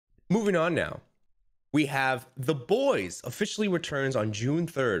Moving on now. We have The Boys officially returns on June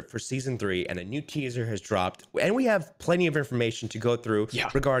 3rd for season 3, and a new teaser has dropped. And we have plenty of information to go through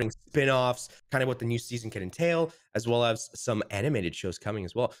regarding spin-offs, kind of what the new season can entail, as well as some animated shows coming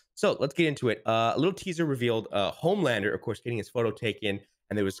as well. So let's get into it. A little teaser revealed Homelander, of course, getting his photo taken,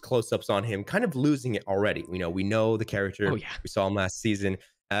 and there was close-ups on him, kind of losing it already. We know the character. Oh, yeah. We saw him last season,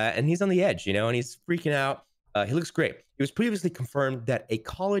 and he's on the edge, and he's freaking out. He looks great. It was previously confirmed that a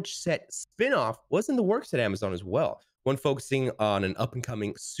college set spinoff was in the works at Amazon as well. One focusing on an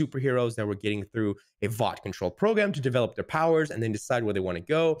up-and-coming superheroes that were getting through a VOT control program to develop their powers and then decide where they want to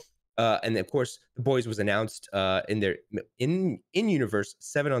go. And then, of course, The Boys was announced in their in-universe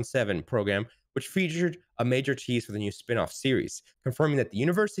 7-on-7 program, which featured a major tease for the new spin-off series, confirming that the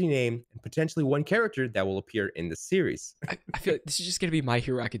university name and potentially one character that will appear in the series. I feel like this is just going to be My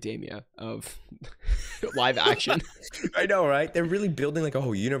Hero Academia of live action. I know, right? They're really building like a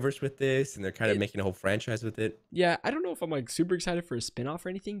whole universe with this, and they're kind of making a whole franchise with it. Yeah, I don't know if I'm like super excited for a spin-off or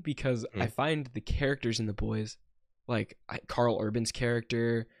anything, because I find the characters in The Boys, like Carl Urban's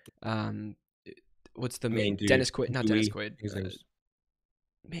character, what's the main dude? Dennis Quaid, not Dennis Quaid.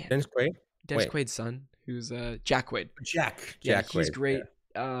 Man, Dennis Quaid? Dennis Quaid's son, who's Jack Quaid. Jack He's Quaid. great.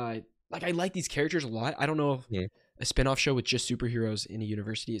 Yeah. Like, I like these characters a lot. I don't know if a spin-off show with just superheroes in a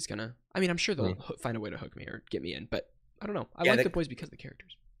university is gonna. I mean, I'm sure they'll find a way to hook me or get me in, but I don't know. I like The Boys because of the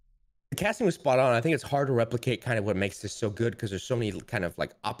characters. The casting was spot on. I think it's hard to replicate kind of what makes this so good, because there's so many kind of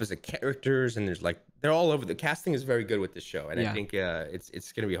like opposite characters, and there's like they're all over. The casting is very good with this show, and I think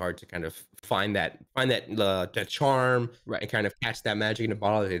it's gonna be hard to kind of find that charm and kind of catch that magic in a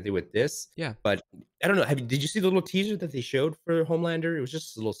bottle that they did with this. Yeah, but I don't know. Did you see the little teaser that they showed for Homelander? It was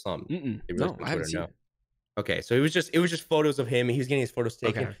just a little something. No, I haven't seen it. Okay, so it was just photos of him. He was getting his photos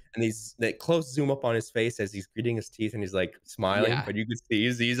taken, and they close zoom up on his face as he's gritting his teeth, and he's like smiling, but you can see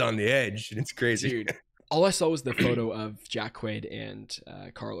he's on the edge, and it's crazy. Dude, all I saw was the photo of Jack Quaid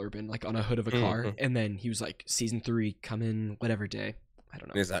and Carl Urban like on a hood of a car, and then he was like, season 3 coming whatever day. I don't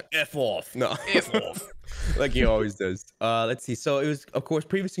know. He's like, F off. No. F off. Like he always does. Let's see. So it was, of course,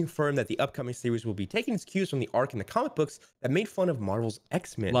 previously confirmed that the upcoming series will be taking its cues from the arc in the comic books that made fun of Marvel's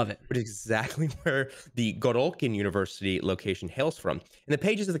X-Men. Love it. Which is exactly where the Godolkin University location hails from. In the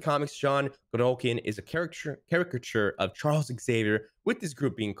pages of the comics, John Godolkin is a caricature of Charles Xavier, with this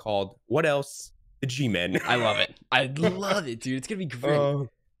group being called, what else? The G-Men. I love it. I love it, dude. It's going to be great.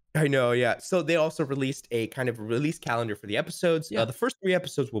 I know, yeah. So they also released a kind of release calendar for the episodes. The first 3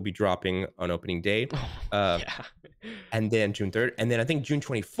 episodes will be dropping on opening day. And then June 3rd. And then I think June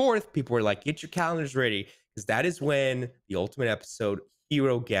 24th, people were like, get your calendars ready, because that is when the ultimate episode,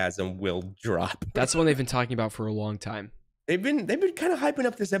 Hero-gasm, will drop. That's the one they've been talking about for a long time. They've been kind of hyping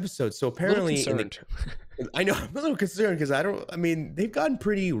up this episode. So apparently, I know, I'm a little concerned, because they've gotten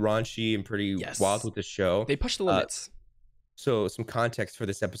pretty raunchy and pretty wild with the show. They push the limits. So some context for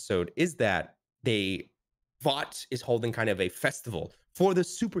this episode is that VOT is holding kind of a festival for the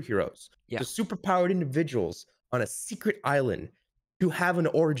superheroes, the superpowered individuals on a secret island to have an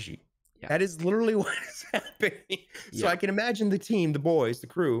orgy. That is literally what is happening. So I can imagine the team, the boys, the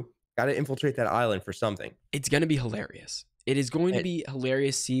crew, got to infiltrate that island for something. It's going to be hilarious. It is going to be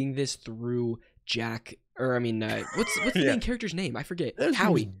hilarious seeing this through Jack, or what's the main character's name? I forget.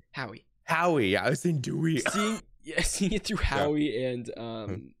 Howie. Yeah, I was saying Dewey. Seeing it through Howie and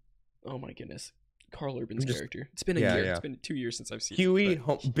oh my goodness, Carl Urban's character. It's been a year. It's been 2 years since I've seen Huey,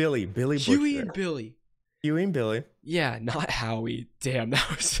 Billy Huey and Billy. Huey and Billy. Yeah, not Howie. Damn,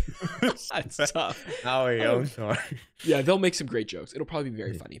 that's tough. Howie, I'm sorry. Yeah, they'll make some great jokes. It'll probably be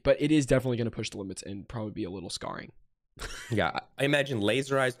very funny, but it is definitely going to push the limits and probably be a little scarring. Yeah, I imagine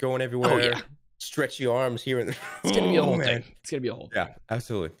laser eyes going everywhere. Oh yeah, stretchy arms here and there. It's gonna be a whole thing. It's gonna be a whole thing. Yeah,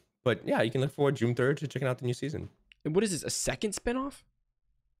 absolutely. But yeah, you can look forward June 3rd to checking out the new season. And what is this? A second spinoff?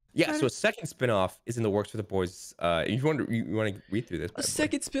 Yeah, so a second spinoff is in the works for The Boys. You want to read through this? A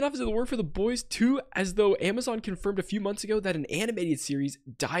second spinoff is in the work for The Boys too, as though Amazon confirmed a few months ago that an animated series,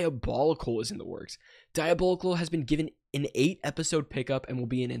 Diabolical, is in the works. Diabolical has been given an 8-episode pickup and will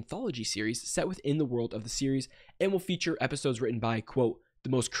be an anthology series set within the world of the series, and will feature episodes written by, quote, the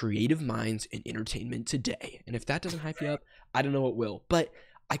most creative minds in entertainment today. And if that doesn't hype you up, I don't know what will. But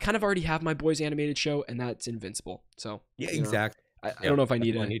I kind of already have my Boys animated show, and that's Invincible. So yeah, exactly. I don't know if I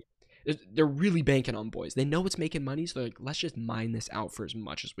need it. They're really banking on Boys. They know it's making money, so they're like, let's just mine this out for as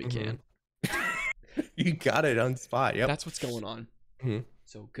much as we can. You got it on spot. Yep, that's what's going on.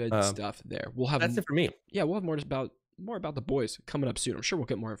 So good stuff there. We'll have that's it for me. Yeah, we'll have more about The Boys coming up soon. I'm sure we'll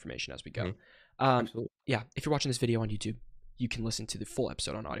get more information as we go. Absolutely. Yeah, if you're watching this video on YouTube, you can listen to the full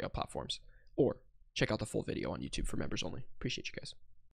episode on audio platforms, or check out the full video on YouTube for members only. Appreciate you guys.